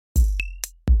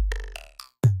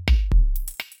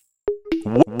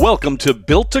Welcome to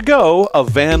Built to Go, a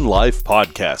van life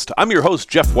podcast. I'm your host,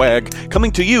 Jeff Wagg,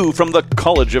 coming to you from the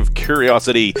College of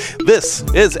Curiosity. This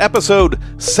is episode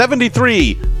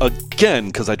 73, again,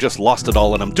 because I just lost it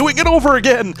all and I'm doing it over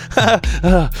again.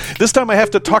 This time I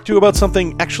have to talk to you about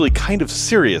something actually kind of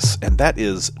serious, and that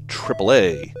is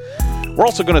AAA. We're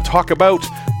also going to talk about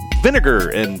vinegar,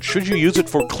 and should you use it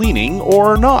for cleaning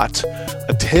or not?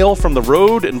 A tale from the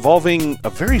road involving a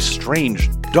very strange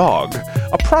dog,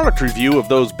 a product review of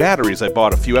those batteries I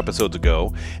bought a few episodes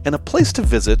ago, and a place to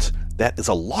visit that is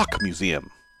a lock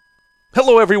museum.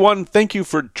 Hello everyone, thank you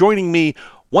for joining me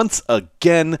once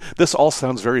again. This all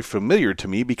sounds very familiar to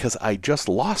me because I just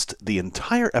lost the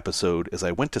entire episode as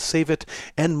I went to save it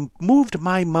and moved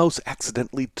my mouse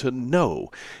accidentally to no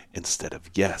instead of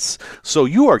yes. So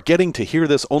you are getting to hear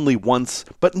this only once,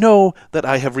 but know that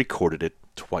I have recorded it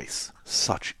twice.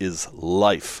 Such is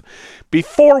life.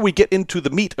 Before we get into the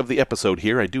meat of the episode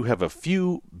here, I do have a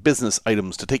few business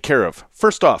items to take care of.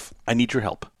 First off, I need your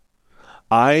help.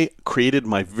 I created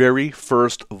my very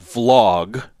first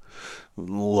vlog.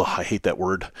 Ugh, I hate that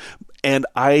word. And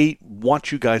I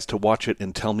want you guys to watch it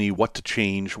and tell me what to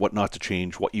change, what not to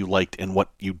change, what you liked and what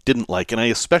you didn't like. And I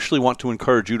especially want to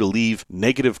encourage you to leave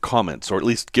negative comments, or at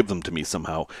least give them to me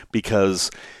somehow, because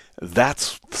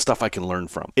that's stuff I can learn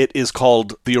from. It is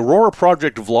called the Aurora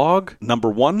Project Vlog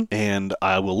 #1, and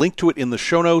I will link to it in the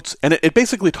show notes. And it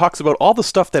basically talks about all the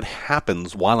stuff that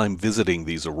happens while I'm visiting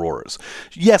these auroras.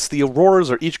 Yes, the auroras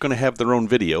are each going to have their own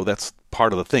video. That's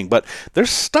part of the thing, but there's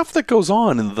stuff that goes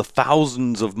on in the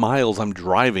thousands of miles I'm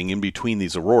driving in between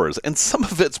these auroras, and some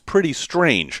of it's pretty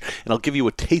strange, and I'll give you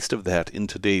a taste of that in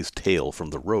today's tale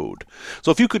from the road.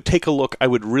 So if you could take a look, I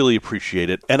would really appreciate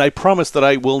it, and I promise that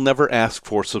I will never ask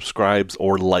for subscribes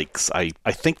or likes. I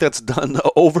think that's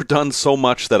overdone so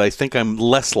much that I think I'm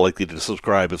less likely to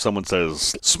subscribe if someone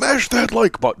says, smash that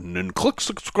like button and click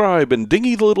subscribe and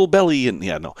dingy the little belly, and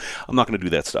yeah, no, I'm not going to do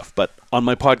that stuff, but on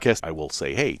my podcast, I will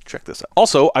say, hey, check this out.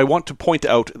 Also, I want to point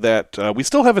out that we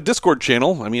still have a Discord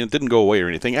channel. I mean, it didn't go away or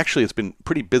anything. Actually, it's been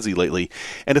pretty busy lately,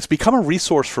 and it's become a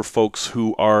resource for folks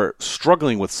who are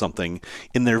struggling with something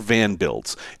in their van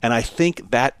builds, and I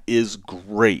think that is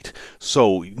great.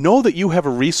 So know that you have a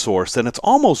resource, and it's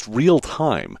almost real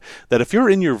time, that if you're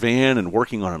in your van and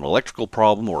working on an electrical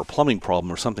problem or a plumbing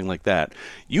problem or something like that,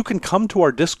 you can come to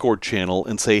our Discord channel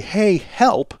and say, hey,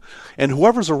 help, and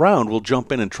whoever's around will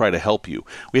jump in and try to help you.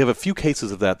 We have a few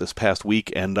cases of that this past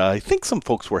week, and I think some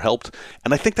folks were helped,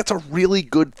 and I think that's a really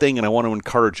good thing, and I want to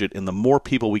encourage it, and the more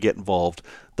people we get involved,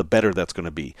 the better that's going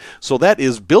to be. So that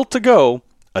is Built to Go,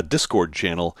 a Discord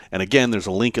channel, and again, there's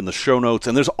a link in the show notes,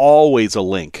 and there's always a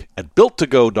link at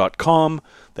builttogo.com.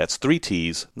 That's 3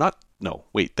 T's,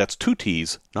 that's 2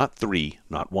 T's, not 3,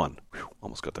 not 1. Whew,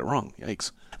 almost got that wrong,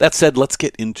 yikes. That said, let's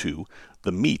get into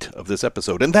the meat of this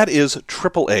episode, and that is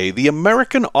AAA, the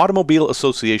American Automobile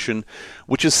Association,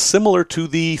 which is similar to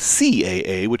the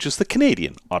CAA, which is the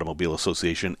Canadian Automobile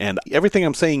Association, and everything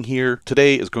I'm saying here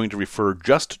today is going to refer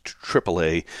just to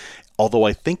AAA, although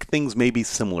I think things may be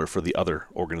similar for the other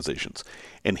organizations.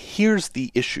 And here's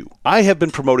the issue. I have been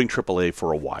promoting AAA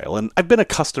for a while, and I've been a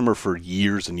customer for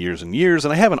years and years and years,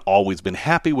 and I haven't always been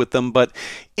happy with them, but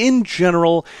in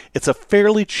general, it's a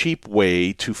fairly cheap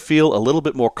way to feel a little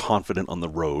bit more confident on the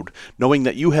road, knowing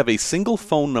that you have a single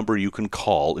phone number you can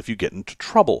call if you get into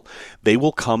trouble. They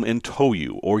will come and tow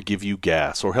you, or give you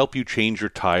gas, or help you change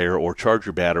your tire, or charge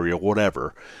your battery, or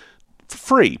whatever.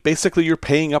 Free. Basically, you're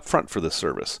paying up front for this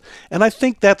service. And I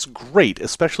think that's great,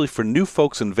 especially for new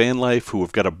folks in van life who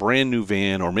have got a brand new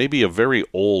van or maybe a very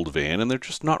old van and they're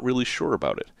just not really sure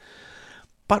about it.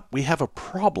 But we have a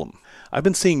problem. I've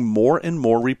been seeing more and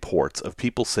more reports of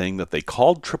people saying that they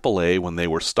called AAA when they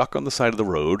were stuck on the side of the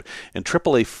road, and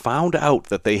AAA found out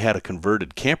that they had a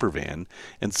converted camper van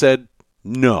and said,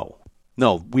 no,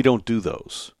 we don't do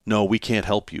those. No, we can't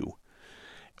help you.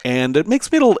 And it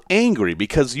makes me a little angry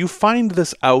because you find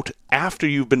this out after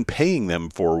you've been paying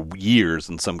them for years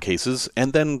in some cases,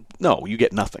 and then, no, you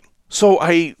get nothing. So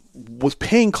I was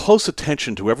paying close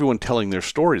attention to everyone telling their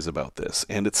stories about this,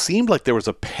 and it seemed like there was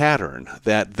a pattern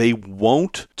that they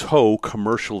won't tow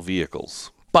commercial vehicles.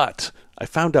 But I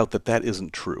found out that that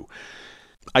isn't true.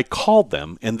 I called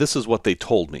them, and this is what they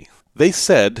told me. They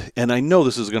said, and I know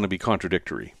this is going to be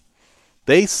contradictory,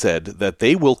 they said that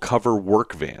they will cover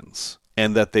work vans,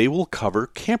 and that they will cover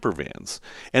camper vans.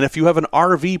 And if you have an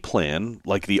RV plan,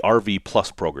 like the RV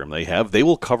Plus program they have, they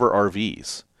will cover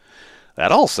RVs.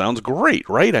 That all sounds great,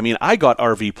 right? I mean, I got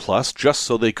RV Plus just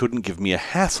so they couldn't give me a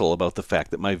hassle about the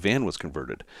fact that my van was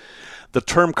converted. The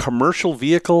term commercial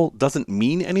vehicle doesn't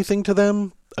mean anything to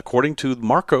them, according to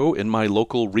Marco in my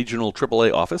local regional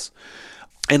AAA office.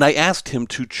 And I asked him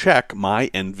to check my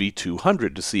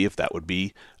NV200 to see if that would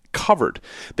be covered.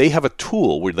 They have a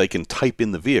tool where they can type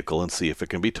in the vehicle and see if it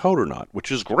can be towed or not,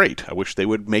 which is great. I wish they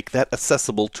would make that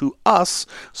accessible to us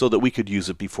so that we could use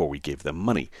it before we gave them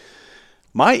money.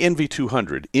 My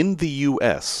NV200 in the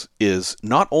US is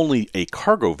not only a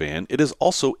cargo van, it is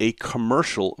also a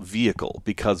commercial vehicle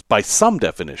because by some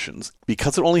definitions,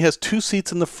 because it only has 2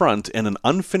 seats in the front and an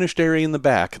unfinished area in the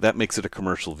back, that makes it a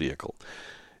commercial vehicle.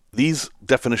 These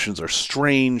definitions are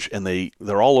strange and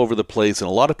they're all over the place, and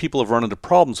a lot of people have run into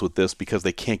problems with this because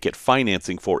they can't get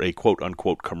financing for a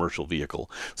quote-unquote commercial vehicle,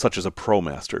 such as a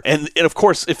ProMaster. And of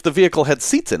course, if the vehicle had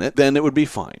seats in it, then it would be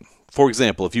fine. For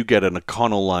example, if you get an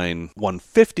Econoline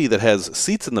 150 that has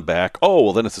seats in the back, oh,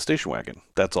 well, then it's a station wagon.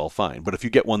 That's all fine. But if you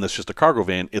get one that's just a cargo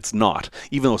van, it's not,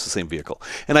 even though it's the same vehicle.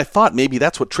 And I thought maybe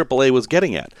that's what AAA was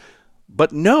getting at.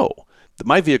 But no.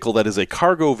 My vehicle that is a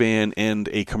cargo van and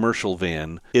a commercial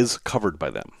van is covered by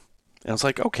them. And I was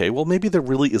like, okay, well, maybe there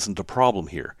really isn't a problem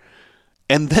here.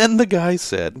 And then the guy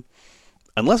said,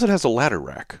 unless it has a ladder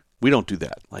rack, we don't do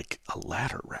that. Like, a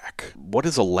ladder rack? What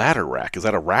is a ladder rack? Is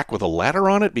that a rack with a ladder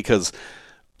on it? Because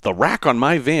the rack on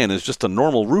my van is just a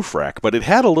normal roof rack, but it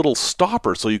had a little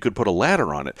stopper so you could put a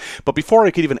ladder on it. But before I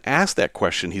could even ask that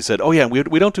question, he said, oh yeah,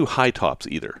 we don't do high tops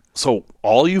either. So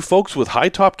all you folks with high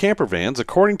top camper vans,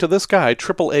 according to this guy,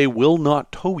 AAA will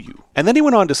not tow you. And then he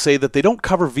went on to say that they don't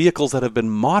cover vehicles that have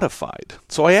been modified.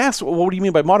 So I asked, well, what do you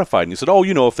mean by modified? And he said, oh,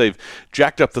 if they've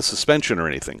jacked up the suspension or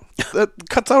anything. That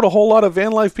cuts out a whole lot of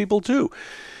van life people too.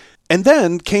 And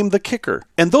then came the kicker.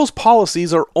 And those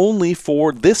policies are only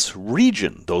for this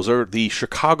region. Those are the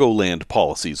Chicagoland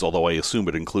policies, although I assume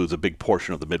it includes a big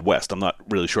portion of the Midwest. I'm not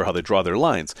really sure how they draw their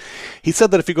lines. He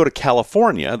said that if you go to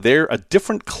California, they're a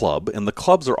different club, and the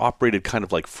clubs are operated kind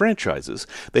of like franchises.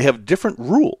 They have different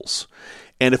rules.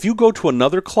 And if you go to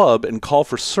another club and call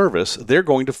for service, they're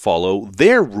going to follow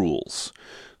their rules.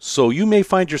 So you may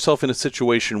find yourself in a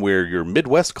situation where your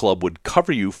Midwest club would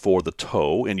cover you for the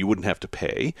tow and you wouldn't have to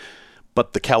pay,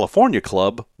 but the California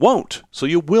club won't, so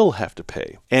you will have to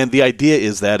pay. And the idea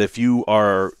is that if you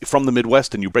are from the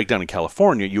Midwest and you break down in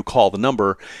California, you call the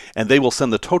number and they will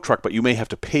send the tow truck, but you may have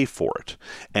to pay for it.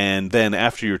 And then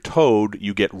after you're towed,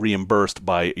 you get reimbursed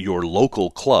by your local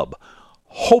club.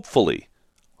 Hopefully.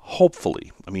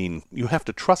 I mean, you have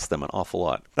to trust them an awful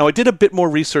lot. Now, I did a bit more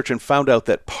research and found out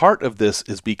that part of this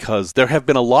is because there have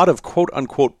been a lot of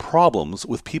quote-unquote problems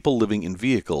with people living in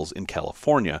vehicles in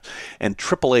California, and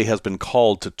AAA has been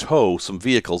called to tow some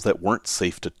vehicles that weren't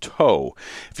safe to tow.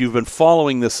 If you've been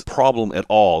following this problem at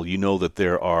all, you know that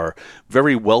there are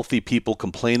very wealthy people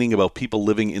complaining about people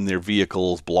living in their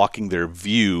vehicles, blocking their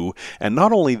view, and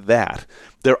not only that,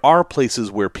 there are places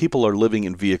where people are living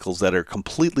in vehicles that are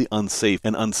completely unsafe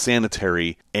and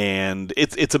unsanitary, and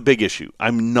it's a big issue.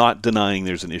 I'm not denying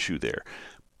there's an issue there.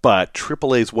 But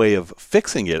AAA's way of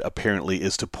fixing it, apparently,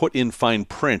 is to put in fine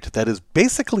print that is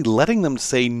basically letting them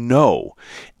say no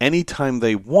anytime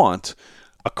they want,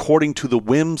 according to the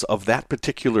whims of that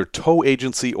particular tow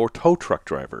agency or tow truck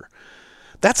driver.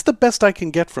 That's the best I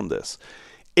can get from this.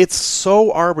 It's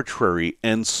so arbitrary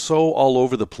and so all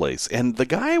over the place, and the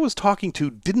guy I was talking to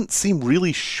didn't seem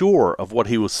really sure of what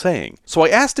he was saying. So I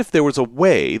asked if there was a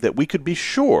way that we could be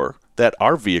sure that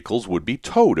our vehicles would be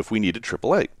towed if we needed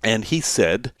AAA. And he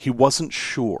said he wasn't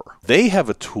sure. They have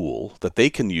a tool that they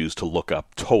can use to look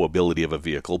up towability of a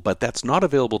vehicle, but that's not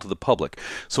available to the public.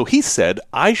 So he said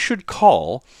I should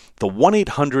call the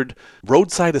 1-800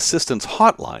 roadside assistance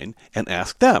hotline and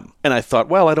ask them. And I thought,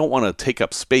 well, I don't want to take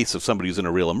up space if somebody's in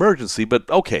a real emergency, but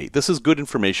okay, this is good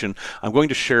information. I'm going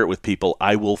to share it with people.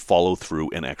 I will follow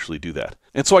through and actually do that.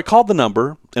 And so I called the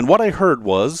number, and what I heard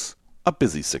was a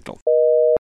busy signal.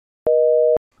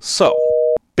 So,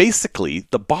 basically,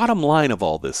 the bottom line of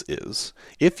all this is,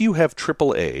 if you have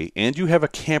AAA and you have a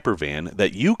camper van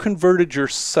that you converted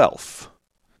yourself,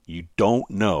 you don't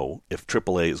know if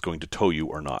AAA is going to tow you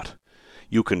or not.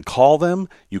 You can call them,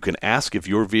 you can ask if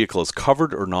your vehicle is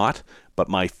covered or not, but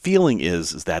my feeling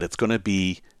is that it's going to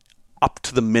be up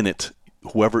to the minute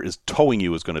whoever is towing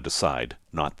you is going to decide,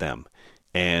 not them.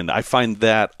 And I find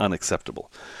that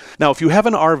unacceptable. Now, if you have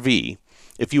an RV,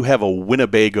 if you have a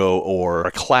Winnebago or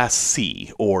a Class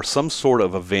C or some sort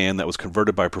of a van that was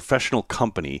converted by a professional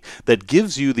company that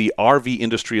gives you the RV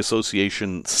Industry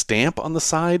Association stamp on the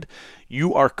side,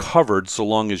 you are covered so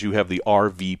long as you have the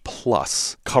RV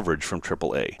Plus coverage from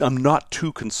AAA. I'm not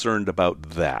too concerned about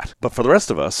that. But for the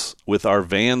rest of us, with our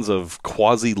vans of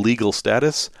quasi-legal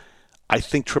status, I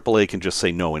think AAA can just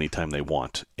say no anytime they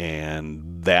want,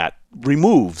 and that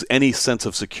removes any sense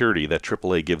of security that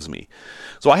AAA gives me.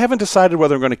 So I haven't decided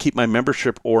whether I'm going to keep my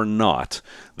membership or not.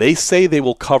 They say they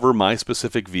will cover my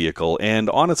specific vehicle, and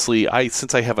honestly,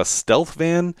 since I have a stealth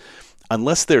van,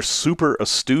 unless they're super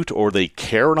astute or they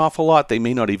care an awful lot, they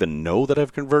may not even know that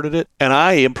I've converted it. And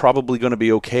I am probably going to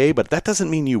be okay, but that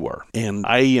doesn't mean you are. And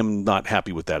I am not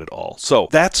happy with that at all. So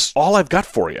that's all I've got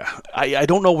for you. I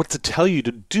don't know what to tell you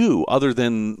to do other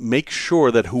than make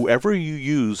sure that whoever you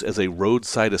use as a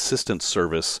roadside assistance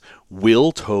service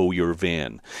will tow your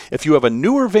van. If you have a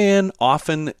newer van,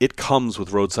 often it comes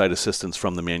with roadside assistance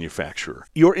from the manufacturer.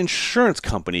 Your insurance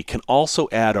company can also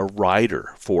add a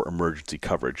rider for emergency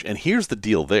coverage. And here's the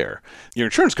deal there. Your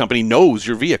insurance company knows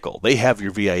your vehicle. They have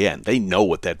your VIN. They know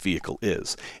what that vehicle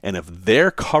is. And if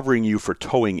they're covering you for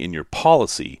towing in your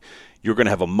policy, you're going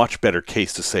to have a much better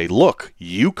case to say, look,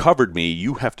 you covered me,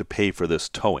 you have to pay for this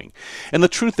towing. And the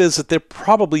truth is that they're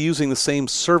probably using the same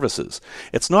services.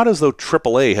 It's not as though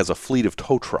AAA has a fleet of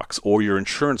tow trucks or your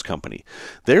insurance company.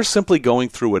 They're simply going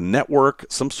through a network,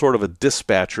 some sort of a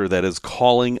dispatcher that is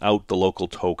calling out the local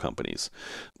tow companies.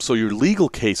 So your legal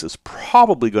case is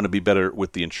probably going to be better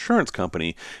with the insurance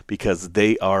company because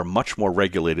they are much more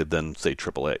regulated than, say,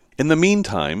 AAA. In the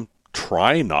meantime,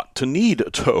 try not to need a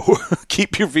tow.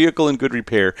 Keep your vehicle in good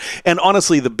repair. And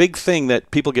honestly, the big thing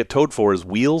that people get towed for is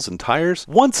wheels and tires.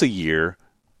 Once a year,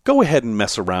 go ahead and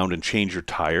mess around and change your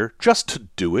tire just to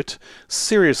do it.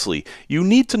 Seriously, you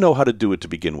need to know how to do it to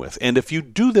begin with. And if you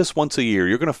do this once a year,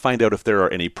 you're going to find out if there are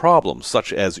any problems,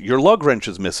 such as your lug wrench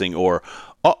is missing or,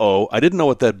 I didn't know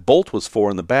what that bolt was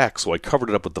for in the back, so I covered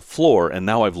it up with the floor, and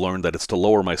now I've learned that it's to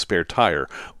lower my spare tire.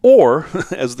 Or,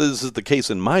 as this is the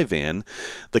case in my van,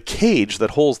 the cage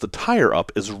that holds the tire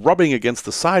up is rubbing against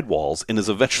the sidewalls and is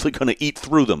eventually going to eat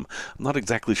through them. I'm not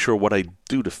exactly sure what I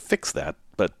do to fix that,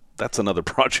 but that's another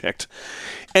project.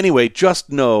 Anyway, just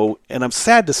know, and I'm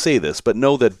sad to say this, but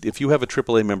know that if you have a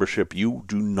AAA membership, you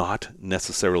do not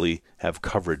necessarily have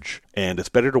coverage. And it's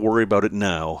better to worry about it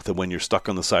now than when you're stuck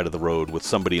on the side of the road with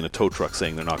somebody in a tow truck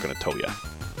saying they're not going to tow you.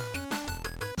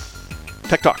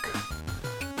 Tech Talk.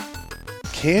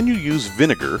 Can you use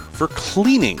vinegar for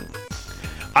cleaning?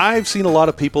 I've seen a lot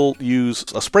of people use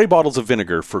spray bottles of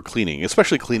vinegar for cleaning,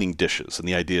 especially cleaning dishes. And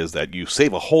the idea is that you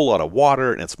save a whole lot of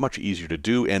water and it's much easier to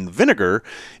do. And vinegar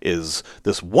is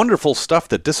this wonderful stuff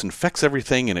that disinfects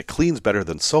everything and it cleans better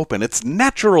than soap and it's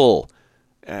natural.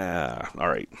 All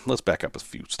right, let's back up a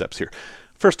few steps here.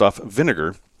 First off,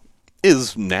 vinegar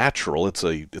is natural. It's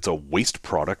a waste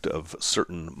product of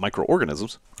certain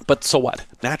microorganisms. But so what?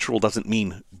 Natural doesn't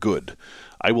mean good.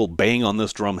 I will bang on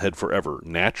this drum head forever.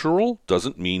 Natural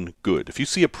doesn't mean good. If you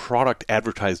see a product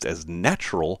advertised as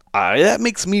natural, that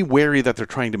makes me wary that they're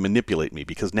trying to manipulate me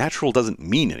because natural doesn't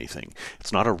mean anything.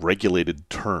 It's not a regulated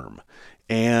term.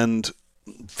 And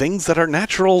things that are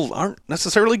natural aren't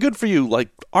necessarily good for you, like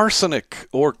arsenic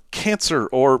or cancer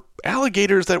or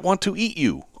alligators that want to eat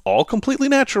you. All completely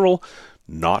natural,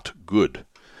 not good.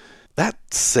 That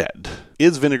said,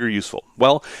 is vinegar useful?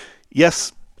 Well,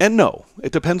 yes and no.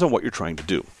 It depends on what you're trying to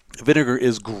do. Vinegar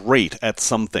is great at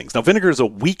some things. Now, vinegar is a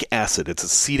weak acid. It's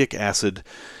acetic acid.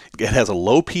 It has a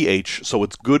low pH, so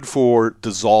it's good for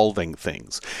dissolving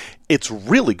things. It's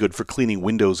really good for cleaning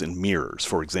windows and mirrors,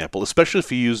 for example, especially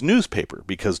if you use newspaper,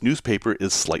 because newspaper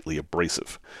is slightly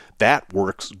abrasive. That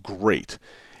works great.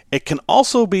 It can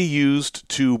also be used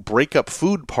to break up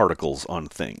food particles on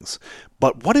things.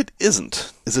 But what it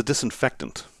isn't is a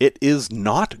disinfectant. It is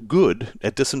not good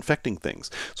at disinfecting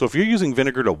things. So if you're using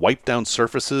vinegar to wipe down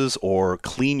surfaces or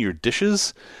clean your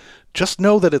dishes, just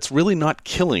know that it's really not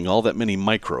killing all that many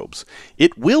microbes.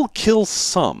 It will kill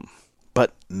some,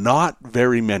 but not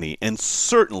very many, and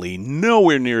certainly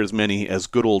nowhere near as many as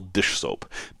good old dish soap.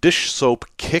 Dish soap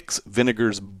kicks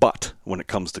vinegar's butt when it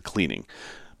comes to cleaning.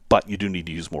 But you do need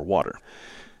to use more water.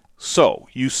 So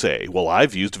you say, well,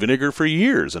 I've used vinegar for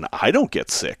years and I don't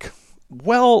get sick.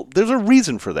 Well, there's a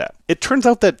reason for that. It turns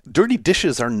out that dirty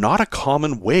dishes are not a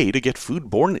common way to get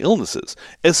foodborne illnesses,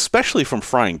 especially from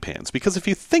frying pans, because if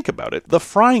you think about it, the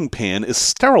frying pan is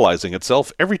sterilizing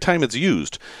itself every time it's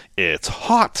used. It's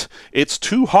hot. It's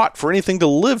too hot for anything to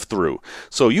live through.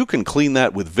 So you can clean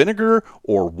that with vinegar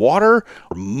or water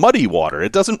or muddy water.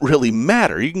 It doesn't really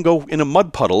matter. You can go in a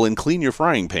mud puddle and clean your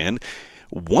frying pan.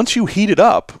 Once you heat it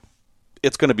up,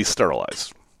 it's going to be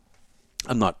sterilized.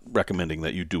 I'm not recommending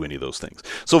that you do any of those things.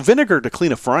 So vinegar to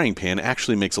clean a frying pan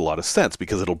actually makes a lot of sense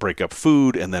because it'll break up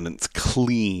food and then it's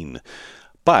clean.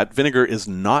 But vinegar is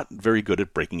not very good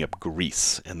at breaking up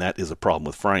grease, and that is a problem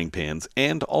with frying pans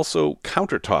and also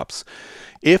countertops.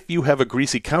 If you have a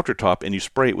greasy countertop and you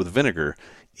spray it with vinegar,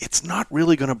 it's not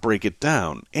really going to break it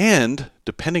down. And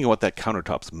depending on what that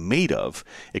countertop's made of,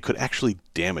 it could actually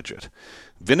damage it.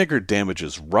 Vinegar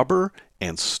damages rubber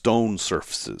and stone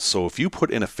surfaces. So if you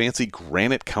put in a fancy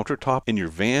granite countertop in your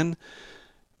van,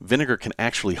 vinegar can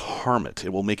actually harm it.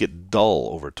 It will make it dull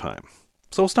over time.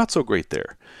 So it's not so great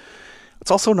there. It's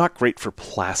also not great for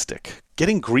plastic.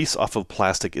 Getting grease off of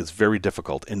plastic is very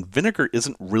difficult, and vinegar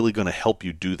isn't really going to help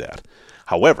you do that.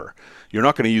 However, you're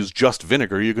not going to use just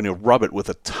vinegar, you're going to rub it with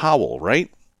a towel,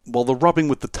 right? Well, the rubbing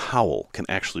with the towel can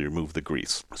actually remove the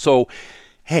grease. So,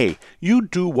 hey, you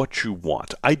do what you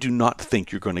want. I do not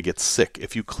think you're going to get sick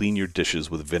if you clean your dishes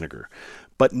with vinegar.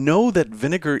 But know that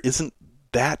vinegar isn't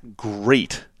that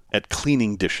great at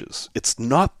cleaning dishes. It's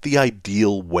not the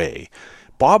ideal way.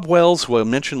 Bob Wells, who I'll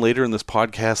mention later in this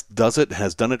podcast,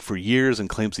 has done it for years and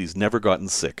claims he's never gotten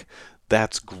sick.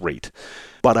 That's great.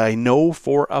 But I know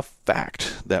for a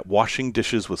fact that washing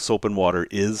dishes with soap and water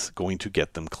is going to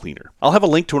get them cleaner. I'll have a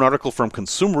link to an article from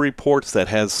Consumer Reports that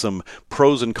has some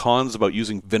pros and cons about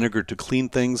using vinegar to clean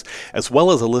things, as well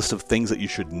as a list of things that you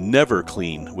should never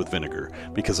clean with vinegar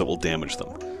because it will damage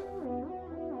them.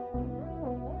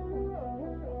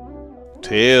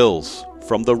 Tales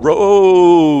from the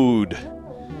road.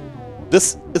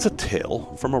 This is a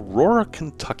tale from Aurora,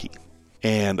 Kentucky,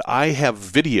 and I have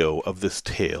video of this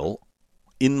tale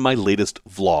in my latest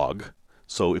vlog,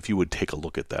 so if you would take a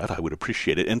look at that, I would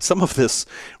appreciate it. And some of this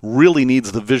really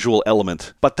needs the visual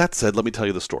element, but that said, let me tell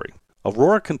you the story.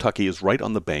 Aurora, Kentucky is right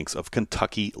on the banks of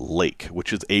Kentucky Lake,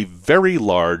 which is a very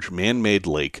large man-made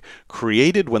lake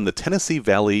created when the Tennessee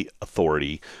Valley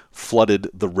Authority flooded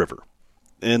the river.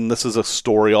 And this is a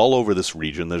story all over this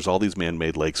region. There's all these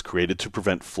man-made lakes created to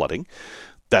prevent flooding.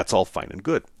 That's all fine and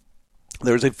good.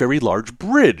 There's a very large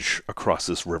bridge across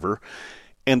this river.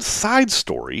 And side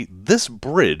story, this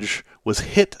bridge was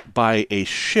hit by a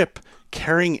ship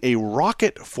carrying a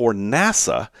rocket for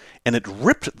NASA, and it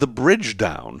ripped the bridge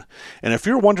down. And if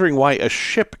you're wondering why a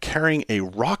ship carrying a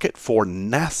rocket for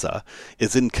NASA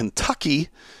is in Kentucky,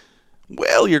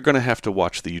 well, you're going to have to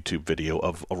watch the YouTube video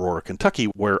of Aurora, Kentucky,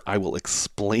 where I will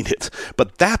explain it.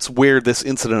 But that's where this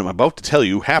incident I'm about to tell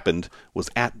you happened, was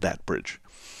at that bridge.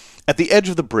 At the edge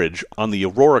of the bridge, on the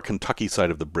Aurora, Kentucky side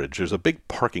of the bridge, there's a big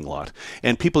parking lot,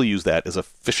 and people use that as a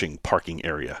fishing parking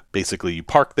area. Basically, you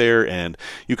park there, and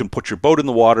you can put your boat in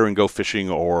the water and go fishing,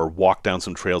 or walk down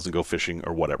some trails and go fishing,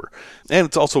 or whatever. And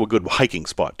it's also a good hiking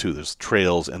spot, too. There's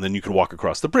trails, and then you can walk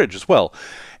across the bridge as well.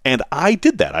 And I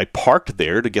did that. I parked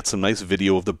there to get some nice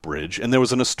video of the bridge, and there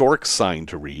was an historic sign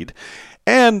to read.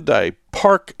 And I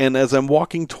park, and as I'm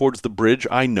walking towards the bridge,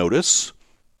 I notice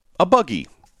a buggy.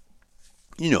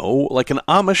 You know, like an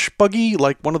Amish buggy,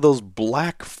 like one of those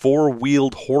black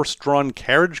four-wheeled horse-drawn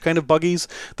carriage kind of buggies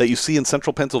that you see in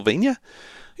central Pennsylvania.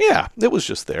 Yeah, it was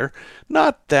just there.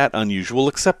 Not that unusual,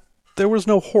 except there was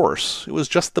no horse. It was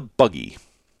just the buggy.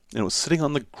 And it was sitting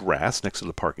on the grass next to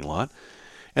the parking lot.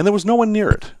 And there was no one near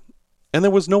it.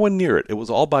 It was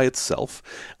all by itself.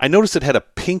 I noticed it had a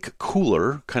pink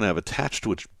cooler kind of attached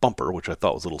to its bumper, which I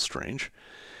thought was a little strange.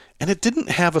 And it didn't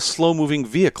have a slow-moving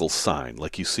vehicle sign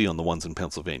like you see on the ones in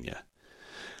Pennsylvania.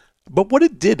 But what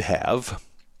it did have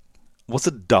was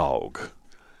a dog.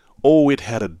 Oh, it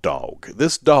had a dog.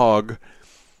 This dog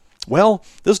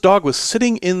was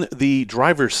sitting in the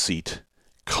driver's seat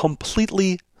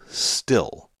completely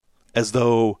still, as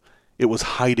though it was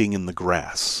hiding in the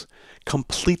grass.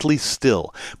 Completely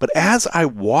still. But as I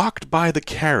walked by the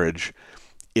carriage,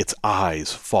 its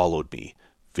eyes followed me.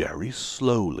 Very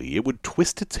slowly, it would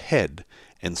twist its head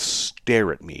and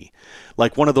stare at me.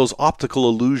 Like one of those optical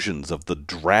illusions of the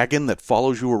dragon that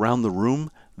follows you around the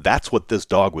room. That's what this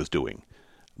dog was doing.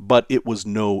 But it was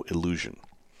no illusion.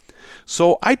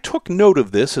 So I took note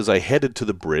of this as I headed to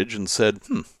the bridge and said,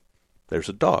 there's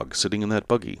a dog sitting in that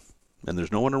buggy, and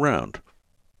there's no one around.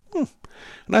 And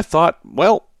I thought,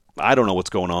 well, I don't know what's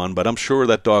going on, but I'm sure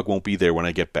that dog won't be there when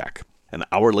I get back. An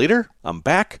hour later, I'm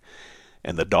back,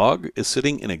 and the dog is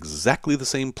sitting in exactly the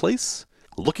same place,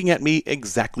 looking at me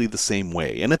exactly the same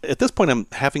way. And at this point, I'm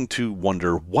having to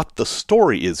wonder what the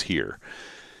story is here.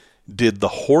 Did the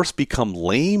horse become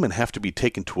lame and have to be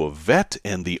taken to a vet,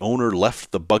 and the owner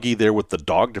left the buggy there with the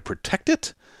dog to protect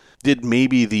it? Did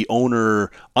maybe the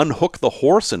owner unhook the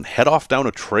horse and head off down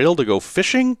a trail to go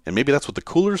fishing? And maybe that's what the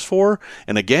cooler's for?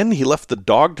 And again, he left the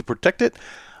dog to protect it?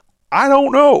 I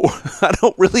don't know. I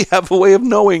don't really have a way of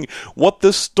knowing what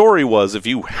this story was. If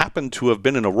you happen to have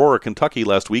been in Aurora, Kentucky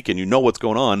last week and you know what's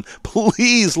going on,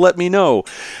 please let me know.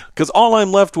 Because all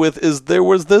I'm left with is there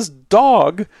was this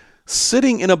dog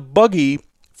sitting in a buggy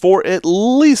for at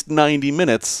least 90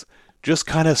 minutes, just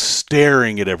kind of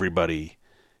staring at everybody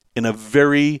in a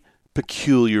very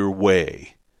peculiar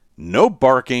way. No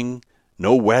barking,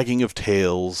 no wagging of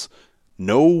tails,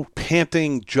 no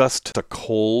panting, just a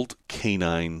cold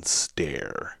canine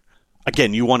stare.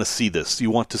 Again, you want to see this.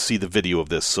 You want to see the video of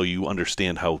this so you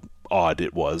understand how odd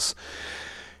it was.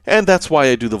 And that's why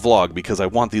I do the vlog, because I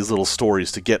want these little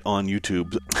stories to get on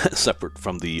YouTube separate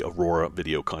from the Aurora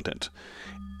video content.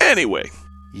 Anyway,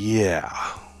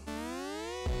 yeah.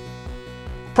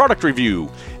 Product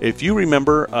review. If you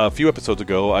remember, a few episodes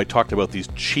ago, I talked about these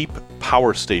cheap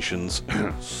power stations,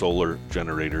 solar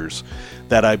generators,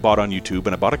 that I bought on YouTube,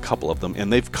 and I bought a couple of them,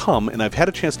 and they've come, and I've had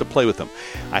a chance to play with them.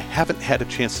 I haven't had a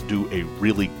chance to do a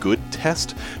really good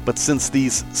test, but since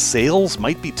these sales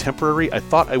might be temporary, I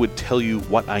thought I would tell you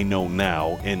what I know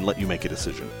now and let you make a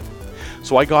decision.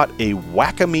 So I got a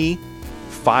Wacom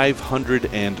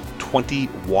 520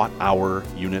 watt-hour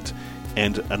unit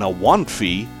and an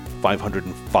Awanfi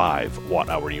 505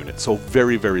 watt-hour unit, so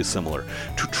very, very similar.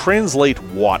 To translate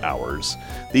watt-hours,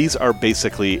 these are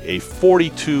basically a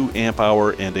 42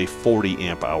 amp-hour and a 40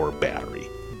 amp-hour battery.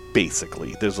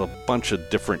 Basically, there's a bunch of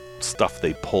different stuff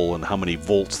they pull and how many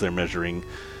volts they're measuring,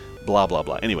 blah, blah,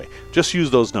 blah. Anyway, just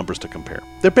use those numbers to compare.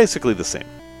 They're basically the same.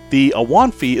 The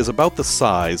Awanfi is about the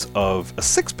size of a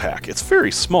six-pack. It's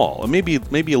very small, and maybe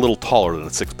a little taller than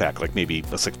a six-pack, like maybe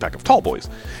a six-pack of Tall Boys.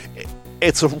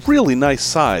 It's a really nice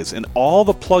size, and all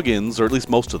the plugins, or at least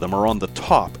most of them, are on the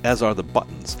top, as are the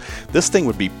buttons. This thing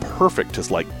would be perfect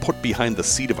to put behind the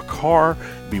seat of a car.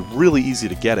 It'd be really easy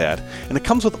to get at, and it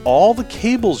comes with all the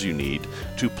cables you need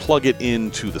to plug it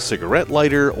into the cigarette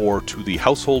lighter or to the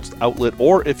household outlet,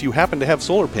 or if you happen to have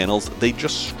solar panels, they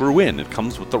just screw in. It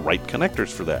comes with the right connectors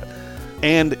for that.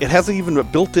 And it has even a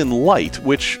built-in light,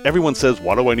 which everyone says,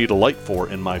 what do I need a light for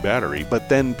in my battery? But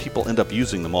then people end up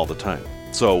using them all the time.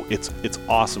 So it's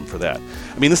awesome for that.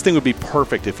 I mean, this thing would be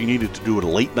perfect if you needed to do a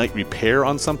late night repair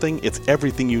on something. It's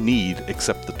everything you need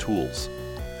except the tools.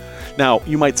 Now,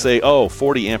 you might say, oh,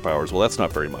 40 amp hours. Well, that's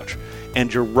not very much.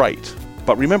 And you're right.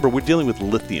 But remember, we're dealing with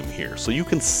lithium here, so you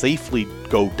can safely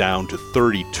go down to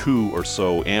 32 or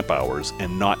so amp hours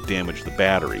and not damage the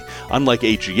battery, unlike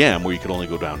AGM, where you could only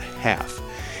go down half.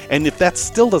 And if that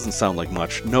still doesn't sound like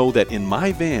much, know that in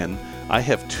my van, I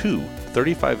have two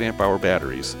 35 amp hour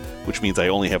batteries, which means I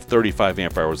only have 35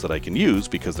 amp hours that I can use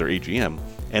because they're AGM,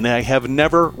 and I have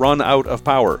never run out of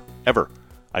power, ever.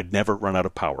 I'd never run out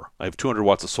of power. I have 200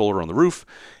 watts of solar on the roof,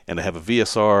 and I have a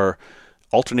VSR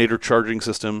alternator charging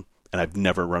system, and I've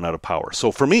never run out of power.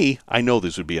 So for me, I know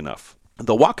this would be enough.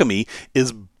 The Wacom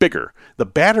is bigger. The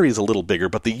battery is a little bigger,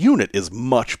 but the unit is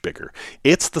much bigger.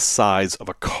 It's the size of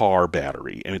a car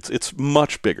battery, and it's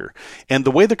much bigger. And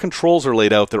the way the controls are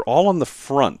laid out, they're all on the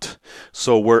front.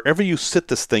 So wherever you sit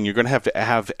this thing, you're going to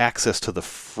have access to the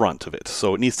front of it.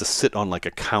 So it needs to sit on like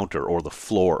a counter or the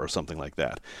floor or something like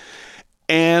that.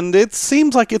 And it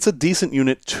seems like it's a decent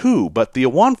unit too, but the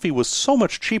Awanfi was so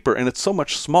much cheaper and it's so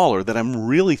much smaller that I'm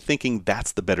really thinking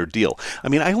that's the better deal. I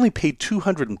mean, I only paid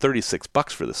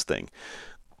 $236 for this thing.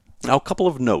 Now, a couple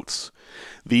of notes.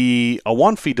 The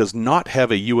Awanfi does not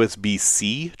have a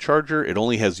USB-C charger. It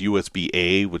only has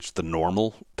USB-A, which is the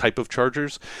normal type of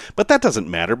chargers. But that doesn't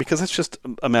matter because that's just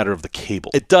a matter of the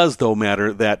cable. It does, though,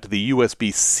 matter that the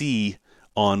USB-C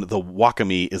on the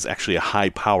Wacom is actually a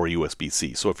high-power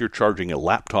USB-C. So if you're charging a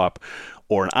laptop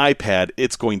or an iPad,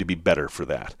 it's going to be better for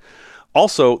that.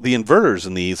 Also, the inverters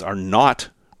in these are not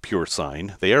pure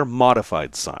sine. They are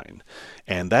modified sine.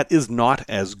 And that is not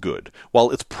as good.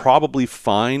 While it's probably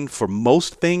fine for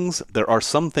most things, there are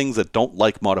some things that don't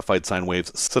like modified sine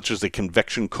waves, such as a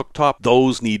convection cooktop.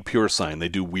 Those need pure sine. They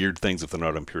do weird things if they're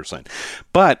not on pure sine.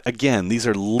 But again, these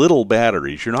are little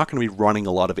batteries. You're not going to be running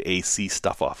a lot of AC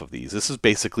stuff off of these. This is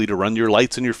basically to run your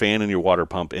lights and your fan and your water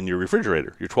pump and your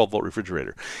refrigerator, your 12-volt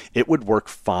refrigerator. It would work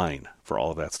fine for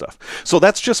all of that stuff. So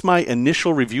that's just my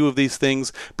initial review of these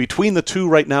things. Between the two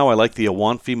right now, I like the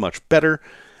Awanfi much better.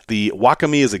 The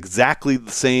Wacom is exactly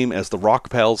the same as the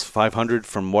Rockpals 500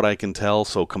 from what I can tell,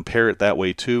 so compare it that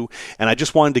way too. And I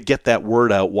just wanted to get that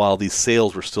word out while these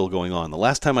sales were still going on. The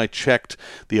last time I checked,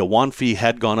 the Awanfi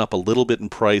had gone up a little bit in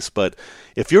price, but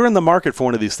if you're in the market for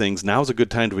one of these things, now's a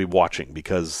good time to be watching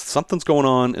because something's going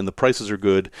on and the prices are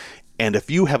good. And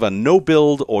if you have a no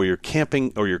build or you're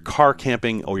camping or you're car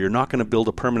camping or you're not going to build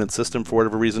a permanent system for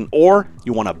whatever reason, or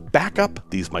you want to back up,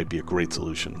 these might be a great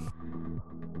solution.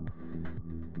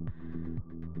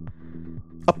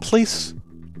 A place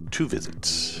to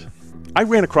visit. I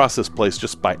ran across this place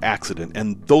just by accident,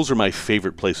 and those are my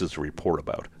favorite places to report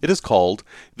about. It is called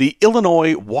the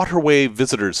Illinois Waterway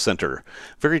Visitors Center.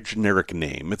 Very generic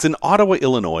name. It's in Ottawa,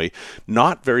 Illinois,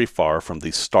 not very far from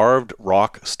the Starved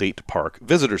Rock State Park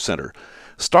Visitor Center.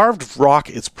 Starved Rock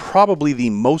is probably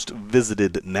the most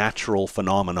visited natural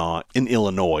phenomena in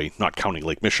Illinois, not counting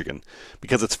Lake Michigan,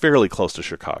 because it's fairly close to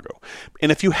Chicago.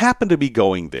 And if you happen to be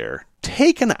going there,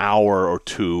 take an hour or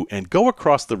two and go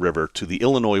across the river to the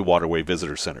Illinois Waterway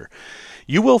Visitor Center.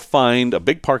 You will find a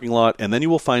big parking lot, and then you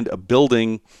will find a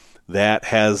building that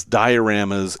has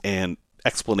dioramas and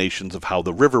explanations of how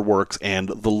the river works and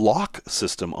the lock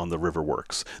system on the river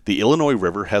works. The Illinois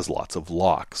River has lots of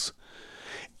locks.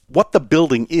 What the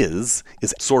building is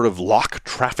sort of lock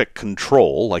traffic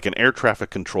control, like an air traffic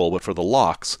control, but for the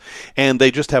locks, and they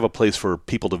just have a place for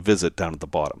people to visit down at the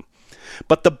bottom.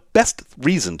 But the best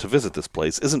reason to visit this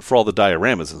place isn't for all the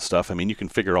dioramas and stuff. I mean, you can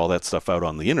figure all that stuff out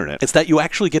on the internet. It's that you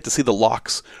actually get to see the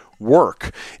locks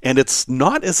work, and it's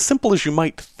not as simple as you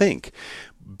might think.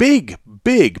 Big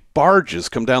barges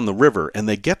come down the river, and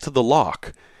they get to the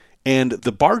lock, and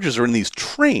the barges are in these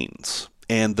trains.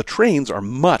 And the trains are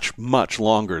much, much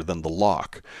longer than the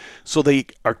lock. So they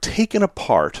are taken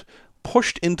apart,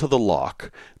 pushed into the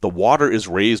lock. The water is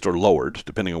raised or lowered,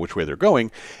 depending on which way they're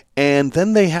going. And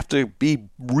then they have to be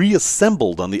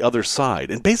reassembled on the other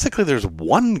side. And basically there's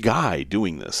one guy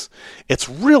doing this. It's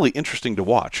really interesting to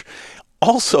watch.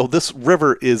 Also, this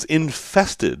river is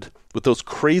infested with those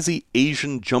crazy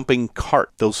Asian jumping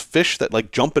carp. Those fish that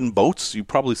like jump in boats. You've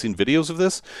probably seen videos of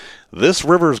this. This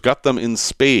river's got them in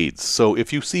spades. So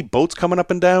if you see boats coming up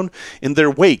and down, in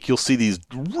their wake, you'll see these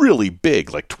really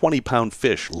big, like 20-pound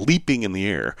fish leaping in the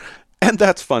air. And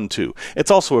that's fun too. It's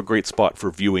also a great spot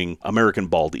for viewing American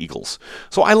bald eagles.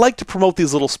 So I like to promote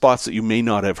these little spots that you may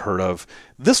not have heard of.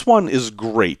 This one is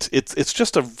great. It's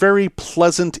just a very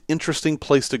pleasant, interesting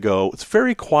place to go. It's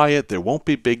very quiet. There won't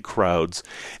be big crowds.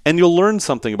 And you'll learn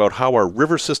something about how our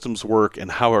river systems work and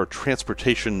how our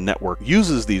transportation network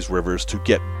uses these rivers to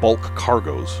get bulk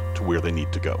cargoes to where they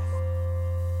need to go.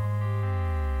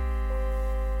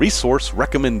 Resource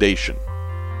recommendation.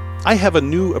 I have a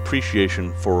new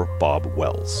appreciation for Bob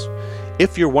Wells.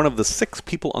 If you're one of the 6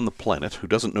 people on the planet who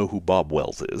doesn't know who Bob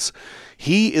Wells is,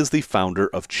 he is the founder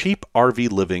of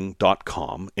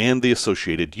CheapRVLiving.com and the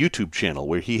associated YouTube channel,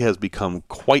 where he has become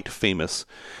quite famous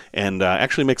and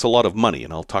actually makes a lot of money,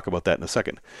 and I'll talk about that in a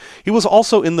second. He was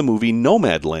also in the movie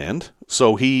Nomadland,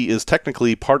 so he is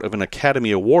technically part of an Academy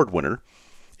Award winner,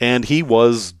 and he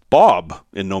was Bob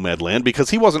in Nomadland because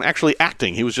he wasn't actually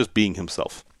acting, he was just being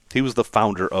himself. He was the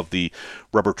founder of the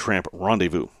Rubber Tramp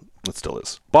Rendezvous. It still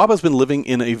is. Bob has been living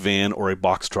in a van or a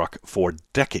box truck for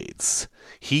decades.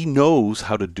 He knows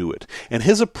how to do it, and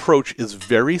his approach is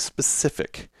very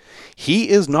specific. He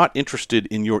is not interested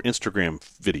in your Instagram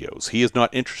videos. He is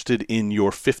not interested in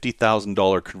your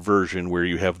 $50,000 conversion where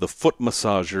you have the foot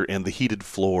massager and the heated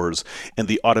floors and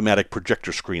the automatic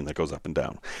projector screen that goes up and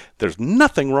down. There's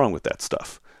nothing wrong with that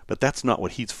stuff. But that's not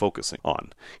what he's focusing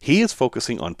on. He is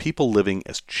focusing on people living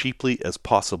as cheaply as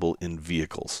possible in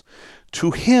vehicles.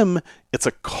 To him, it's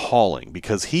a calling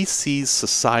because he sees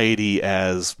society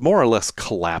as more or less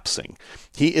collapsing.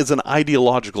 He is an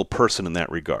ideological person in that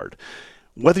regard.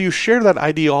 Whether you share that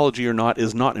ideology or not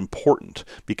is not important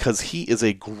because he is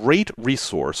a great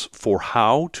resource for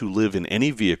how to live in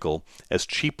any vehicle as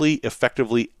cheaply,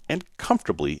 effectively, and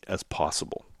comfortably as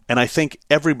possible. And I think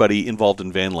everybody involved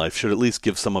in van life should at least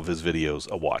give some of his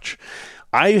videos a watch.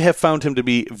 I have found him to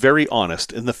be very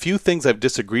honest, and the few things I've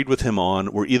disagreed with him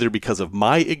on were either because of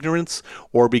my ignorance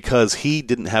or because he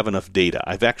didn't have enough data.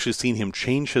 I've actually seen him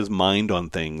change his mind on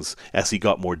things as he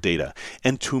got more data.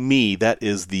 And to me, that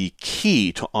is the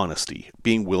key to honesty,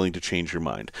 being willing to change your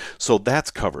mind. So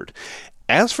that's covered.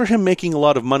 As for him making a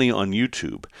lot of money on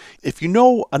YouTube, if you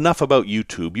know enough about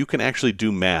YouTube, you can actually do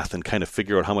math and kind of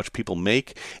figure out how much people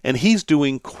make, and he's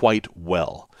doing quite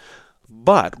well.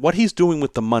 But what he's doing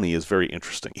with the money is very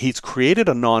interesting. He's created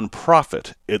a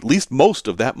nonprofit. At least most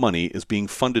of that money is being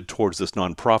funded towards this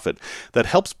nonprofit that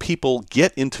helps people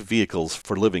get into vehicles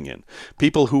for living in.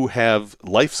 People who have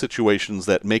life situations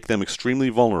that make them extremely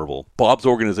vulnerable. Bob's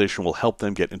organization will help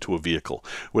them get into a vehicle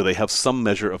where they have some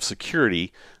measure of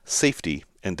security, safety,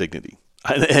 and dignity.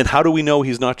 And how do we know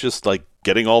he's not just like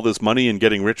getting all this money and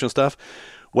getting rich and stuff?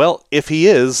 Well, if he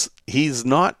is, he's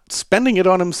not spending it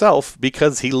on himself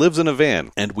because he lives in a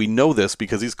van. And we know this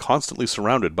because he's constantly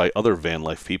surrounded by other van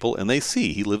life people, and they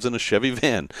see he lives in a Chevy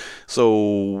van. So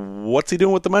what's he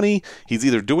doing with the money? He's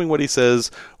either doing what he says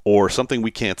or something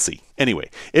we can't see. Anyway,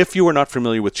 if you are not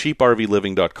familiar with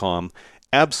CheapRVLiving.com,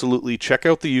 absolutely check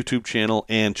out the YouTube channel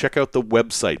and check out the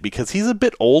website because he's a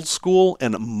bit old school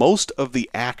and most of the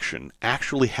action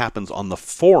actually happens on the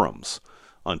forums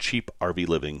on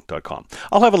CheapRVLiving.com.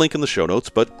 I'll have a link in the show notes,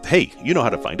 but hey, you know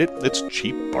how to find it. It's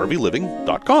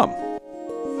CheapRVLiving.com.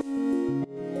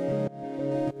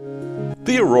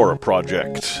 The Aurora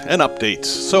Project, an update.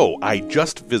 So, I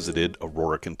just visited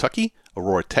Aurora, Kentucky,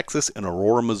 Aurora, Texas, and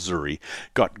Aurora, Missouri.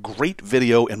 Got great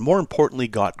video and, more importantly,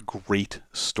 got great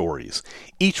stories.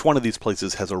 Each one of these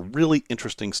places has a really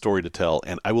interesting story to tell,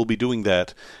 and I will be doing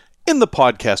that in the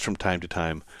podcast from time to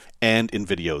time and in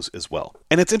videos as well.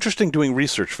 And it's interesting doing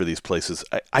research for these places.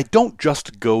 I don't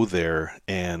just go there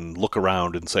and look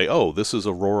around and say, oh, this is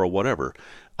Aurora, whatever.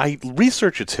 I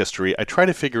research its history. I try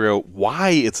to figure out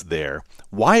why it's there,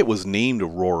 why it was named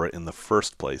Aurora in the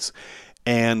first place,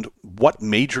 and what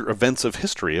major events of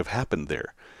history have happened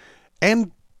there.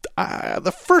 And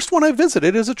the first one I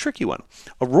visited is a tricky one.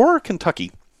 Aurora,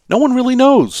 Kentucky, no one really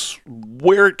knows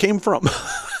where it came from.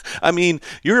 I mean,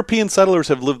 European settlers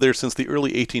have lived there since the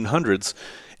early 1800s,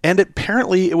 and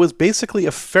apparently it was basically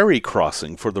a ferry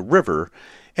crossing for the river,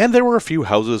 and there were a few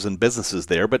houses and businesses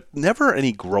there, but never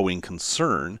any growing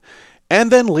concern.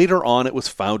 And then later on it was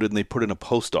founded and they put in a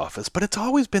post office, but it's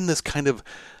always been this kind of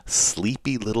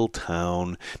sleepy little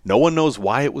town. No one knows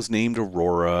why it was named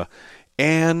Aurora.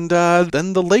 And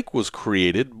then the lake was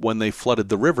created when they flooded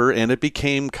the river, and it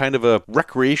became kind of a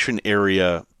recreation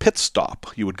area pit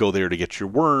stop. You would go there to get your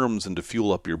worms and to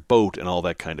fuel up your boat and all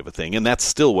that kind of a thing, and that's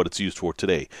still what it's used for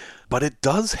today. But it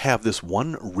does have this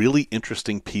one really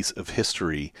interesting piece of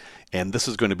history, and this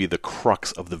is going to be the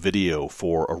crux of the video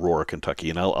for Aurora, Kentucky,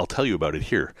 and I'll tell you about it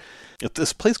here. It's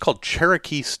this place called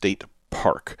Cherokee State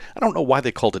Park. I don't know why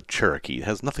they called it Cherokee. It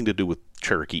has nothing to do with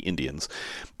Cherokee Indians,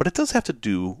 but it does have to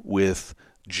do with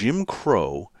Jim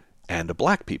Crow and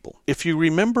black people. If you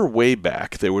remember way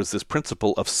back, there was this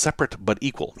principle of separate but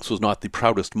equal. This was not the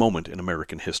proudest moment in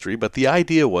American history, but the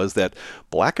idea was that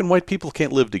black and white people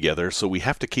can't live together, so we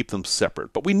have to keep them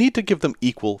separate, but we need to give them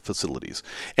equal facilities.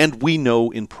 And we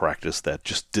know in practice that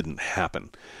just didn't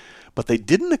happen. But they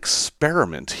did an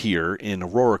experiment here in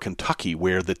Aurora, Kentucky,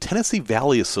 where the Tennessee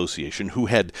Valley Association, who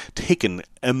had taken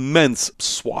immense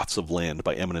swaths of land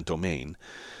by eminent domain,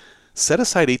 set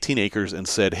aside 18 acres and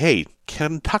said, hey,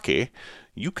 Kentucky,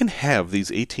 you can have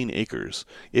these 18 acres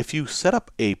if you set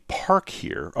up a park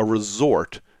here, a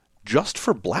resort, just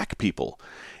for black people.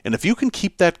 And if you can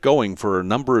keep that going for a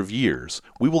number of years,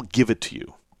 we will give it to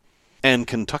you. And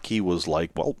Kentucky was like,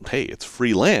 well, hey, it's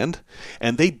free land.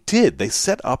 And they did. They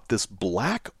set up this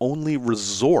black-only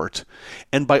resort.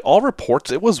 And by all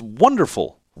reports, it was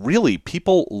wonderful. Really,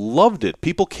 people loved it.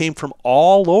 People came from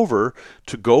all over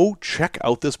to go check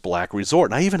out this black resort.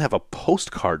 And I even have a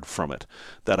postcard from it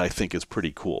that I think is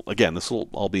pretty cool. Again, this will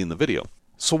all be in the video.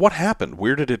 So what happened?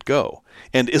 Where did it go?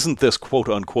 And isn't this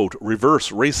quote-unquote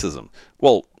reverse racism?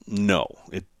 Well, no.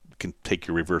 It can take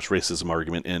your reverse racism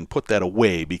argument and put that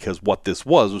away, because what this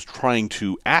was trying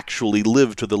to actually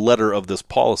live to the letter of this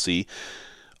policy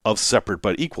of separate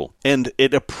but equal. And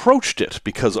it approached it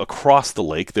because across the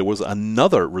lake there was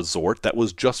another resort that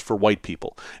was just for white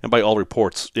people. And by all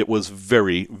reports, it was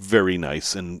very, very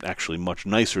nice, and actually much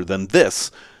nicer than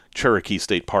this Cherokee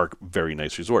State Park very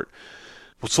nice resort.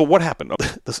 So what happened?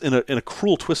 In a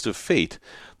cruel twist of fate,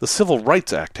 the Civil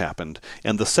Rights Act happened,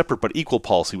 and the separate but equal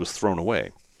policy was thrown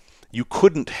away. You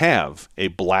couldn't have a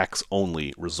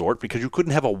blacks-only resort because you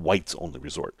couldn't have a whites-only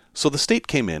resort. So the state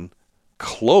came in,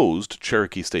 closed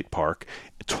Cherokee State Park,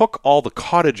 took all the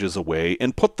cottages away,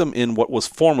 and put them in what was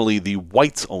formerly the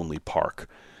whites-only park.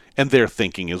 And their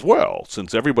thinking is, well,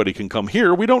 since everybody can come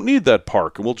here, we don't need that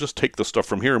park, and we'll just take the stuff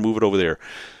from here and move it over there.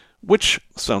 Which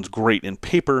sounds great in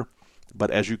paper,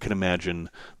 but as you can imagine,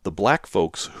 the black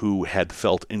folks who had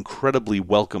felt incredibly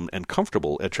welcome and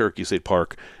comfortable at Cherokee State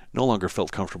Park no longer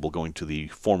felt comfortable going to the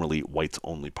formerly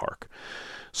whites-only park.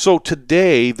 So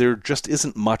today, there just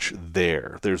isn't much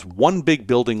there. There's one big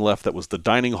building left that was the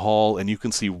dining hall, and you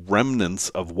can see remnants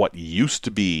of what used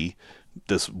to be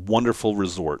this wonderful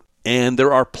resort. And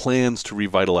there are plans to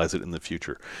revitalize it in the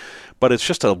future. But it's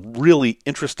just a really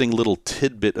interesting little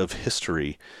tidbit of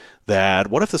history that,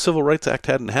 what if the Civil Rights Act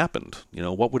hadn't happened? You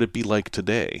know, what would it be like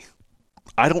today?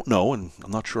 I don't know, and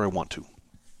I'm not sure I want to.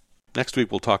 Next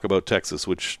week we'll talk about Texas,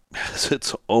 which has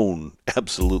its own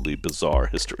absolutely bizarre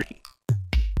history.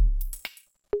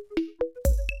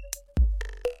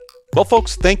 Well,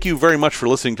 folks, thank you very much for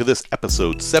listening to this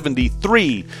episode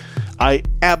 73. I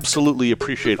absolutely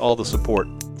appreciate all the support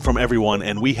from everyone,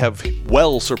 and we have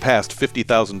well surpassed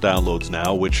 50,000 downloads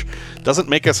now, which doesn't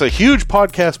make us a huge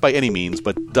podcast by any means,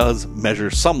 but does measure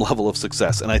some level of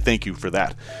success, and I thank you for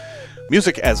that.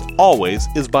 Music, as always,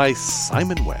 is by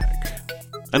Simon Wagg.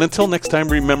 And until next time,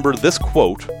 remember this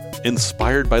quote,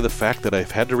 inspired by the fact that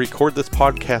I've had to record this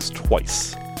podcast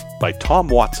twice, by Tom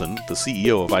Watson, the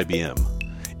CEO of IBM.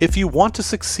 If you want to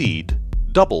succeed,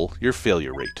 double your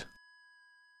failure rate.